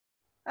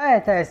ئایا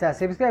تا ئێستا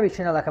سێبسکرایبی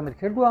چەناڵەکەمت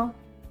کردووە؟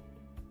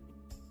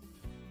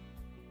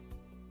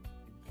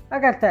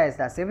 ئەگەر تا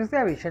ئێستا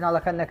سێبسکرایبی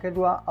چەناڵەکە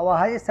نەکردووە ئەوە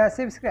هەر ئێستا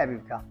سێبسکرایبی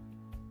بکە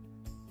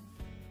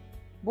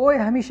بۆی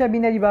هەمیشە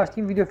بینەری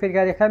باشترین ڤیدیۆ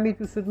فێرکاریەکان بیت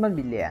و سودمەند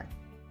بیت لێیان.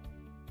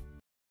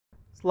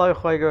 سڵاوی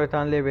خۆی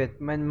گەورەتان لێبێت.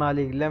 من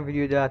مالیک لەم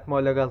ڤیدیۆدا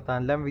هاتمەوە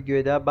لەگەڵتان. لەم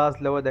ڤیدیۆدا باس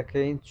لەوە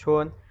دەکەین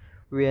چۆن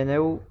وێنە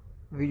و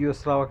ڤیدیۆ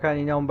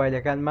سڕاوەکانی ناو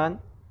موبایلەکانمان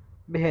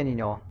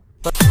بهێنینەوە.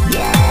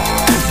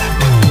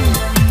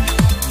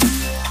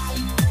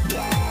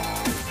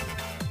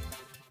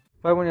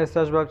 فەرموون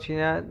ئێستاش با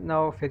بچینە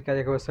ناو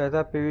فێرکاریەکەوە.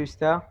 سەرەتا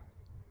پێویستە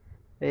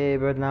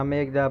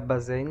بەرنامەیەکدا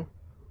بەزەین.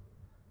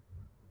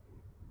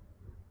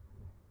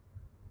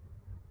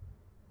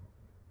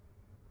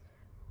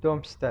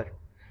 دۆمپستەر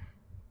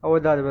ئەوە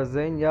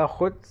دابەزین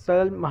یاخود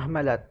سەل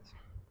مەحمەلەت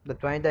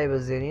دەتوانین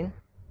دایبەزێنین.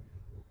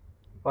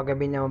 وەگە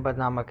بینەوە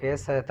بەرنامەکەیە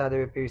سەرەتا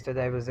دەبێت پێویستە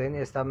دایبەزێن.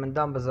 ئێستا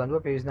مندام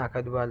بەزاندووە پێویست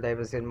ناکات دووبار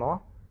دایبەزێنمەوە.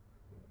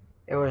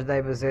 ئێوەش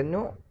دایبەزێن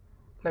و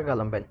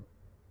لەگەڵم بن.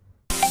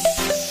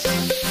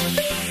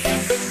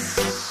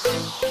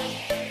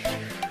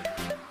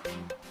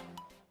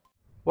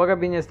 وەگە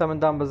بین ئێستا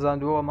مندام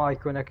بەزاندووە ئەمە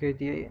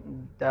ئایکۆنەکەیەتی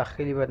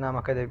داخلی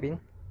بەرنامەکە دەبین.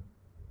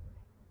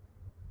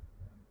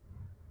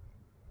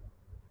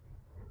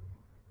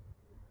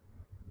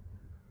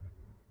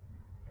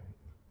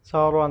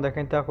 چاوەڕوان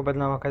دەکەین تاکو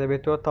بەرنامەکە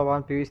دەبێتەوە.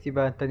 تەواان پێویستی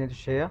بە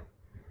ئەنتەرنێتش هەیە،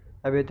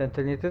 ئەبێت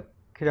ئەنتەرنێتت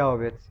کراوە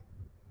بێت.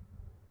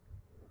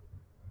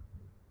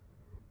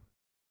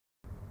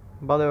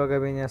 بەڵێ وەگە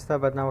بین ئێستا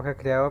بەرنامەکە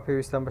کراوە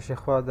پێویستان بەشی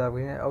خوار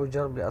دابگرین. ئەو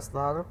جەرب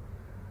ئەسڵار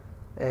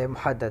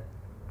محەدەد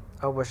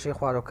ئەو بەشی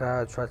خوارەوەکە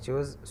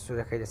چوارچێوە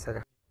سوورەکەی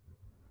لەسەرە.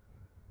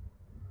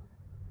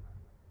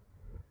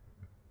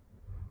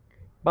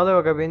 بەڵێ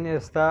وەگە بین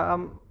ئێستا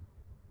ئەم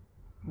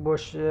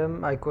بۆشم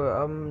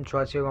ئەم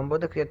چوارچێوەم بۆ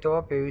دەکرێتەوە.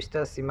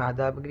 پێویستە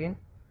سیمەهدا بگرین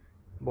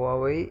بۆ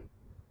ئەوەی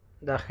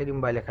داخلی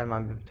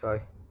موبایلەکانمان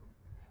ببتەوەی.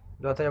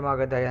 دواتر ئەم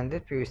ئاگاداریان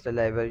دێت پێویستە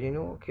لایبەرین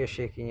و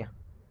کێشێکی نییە.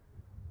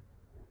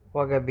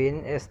 وەگە بین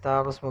ئێستا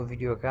ڕسم و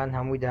ڤیدیۆکان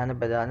هەمووی دانە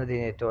بەدانە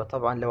دێنێتەوە.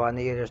 تەبعاً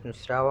لەوانەیە ئێرەش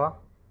نووسراوە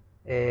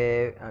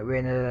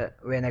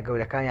وێنە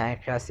گەورەکان یان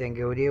قیاسیان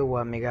گەورەیە و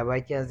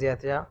میگابایتیان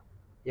زیاترە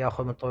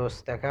یاخود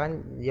متەوەسیتەکان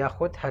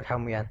یاخود هەر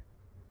هەموویان.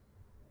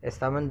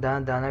 ئێستا من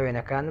دانە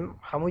وێنەکانم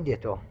هەمووی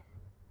دێتەوە.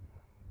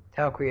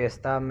 تاکو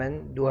ئێستا من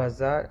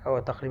 2000 ئەوە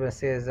تقریبا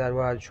 3000 و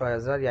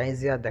 4000 یانی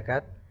زیاد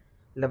دەکات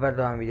لە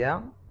بەردەوامیدا.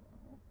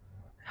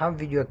 هەم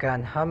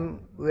ڤیدیۆکان هەم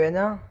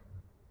وێنە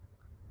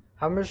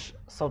هەمش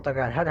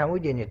سەوتەکان هەر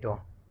هەمووی دێنێتەوە.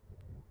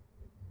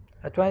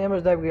 ئەتوانین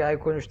ئەمەش دابگرین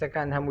ئایکۆن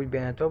شتەکان هەمووی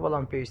بێنێتەوە،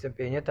 بەڵام پێویستە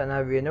پێێنێت تەنها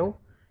وێنە و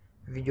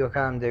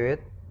ڤیدیۆکانم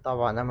دەوێت.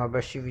 تاوان ئەمە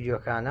بەشی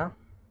ڤیدیۆکانە،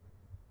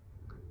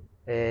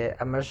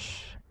 ئەمەش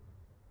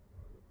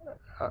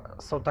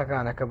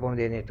سەوتەکانە کە بۆم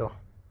دێنێتەوە.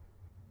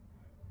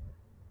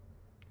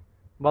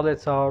 بەڵێ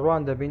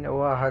چاوەڕوان دەبین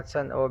ئەوە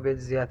هەرچەند ئەوە بێت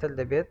زیاتر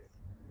دەبێت.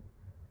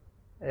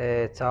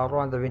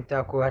 چاوەڕوان دەبین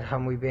تاکو هەر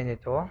هەمووی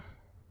بێنێتەوە.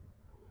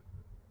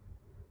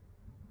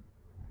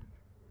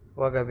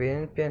 وەگە بین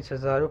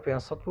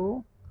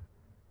 5500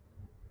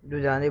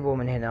 دوودانەی بۆ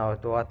من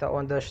هێناوەتەوە. واتە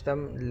ئەوەندە شتم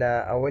لە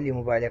ئەوەلی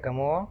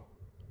موبایلەکەمەوە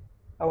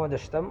ئەوەندە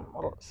شتم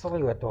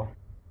سڕیوەتەوە.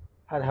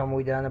 هەر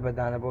هەمووی دانە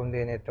بەدانە بۆم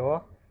دێنێتەوە.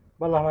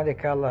 بەڵام هەندێک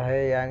کاڵە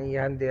هەیە ینی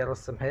هەندێک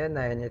ڕسم هەیە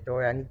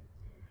نایێنێتەوە، ینی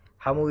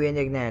هەموو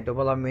وێنێک نایێتەوە.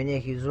 بەڵام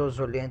وێنەیەکی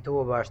زۆر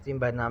لێنتەوە باشترین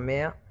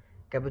بەرنامەیە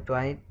کە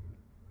بتوانیت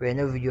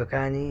وێنە و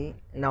ڤیدیۆکانی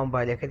ناو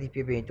موبایلەکەتی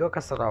پێبێنیتەوە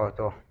کە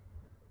سڕاوەتەوە.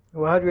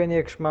 و هەر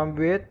وێنەیەکشمان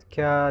بوێت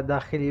کە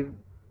داخلی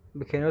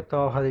بکەینەوە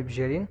تەواو هەڵی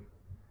بژێرین،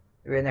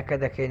 وێنەکە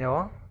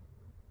دەکەینەوە.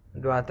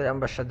 دواتر ئەم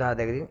بەشە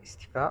دادەگرین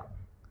ئیستیفا،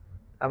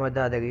 ئەمە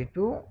دادەگریت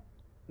و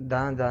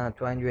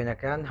دانەتوانین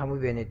وێنەکان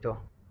هەموو بێنێتەوە.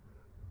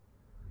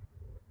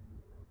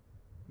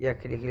 یەک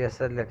کلیکی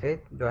لەسەر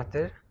دەکەیت،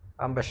 دواتر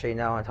ئەم بەشەی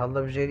ناوەند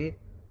هەڵدەبژێریت.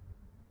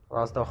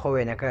 ڕاستەوخۆ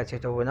وێنەکە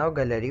چێتەوە بۆ ناو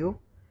گەلەری و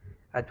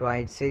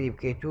ئەتوانیت سەیری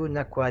بکەیت و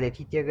نە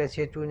کوالێتی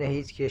تێگەچێت و نە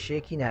هیچ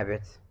کێشەیەکی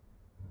نابێت.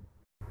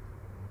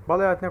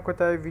 بەڵێ هاتنە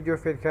کۆتایی ڤیدیۆ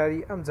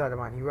فێرکاری ئەم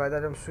جارەمان.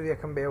 هیوادارم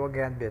سوودێکم بە ئێوە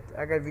گەیاند بێت.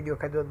 ئەگەر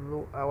ڤیدیۆکە دۆت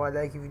بوو ئەوە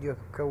لایکی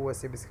ڤیدیۆکە بکەوە،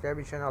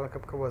 سێبسکرایبی چەناڵەکە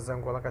بکەوە،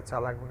 زەنگۆڵەکە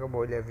چالاک بکە بۆ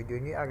لە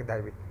ڤیدیۆنی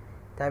ئاگدار بێت.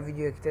 تا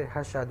ڤیدیۆیەکی تر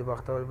هەر شاد و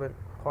بەختەوەر بن.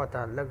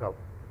 خواتان لەگەڵ.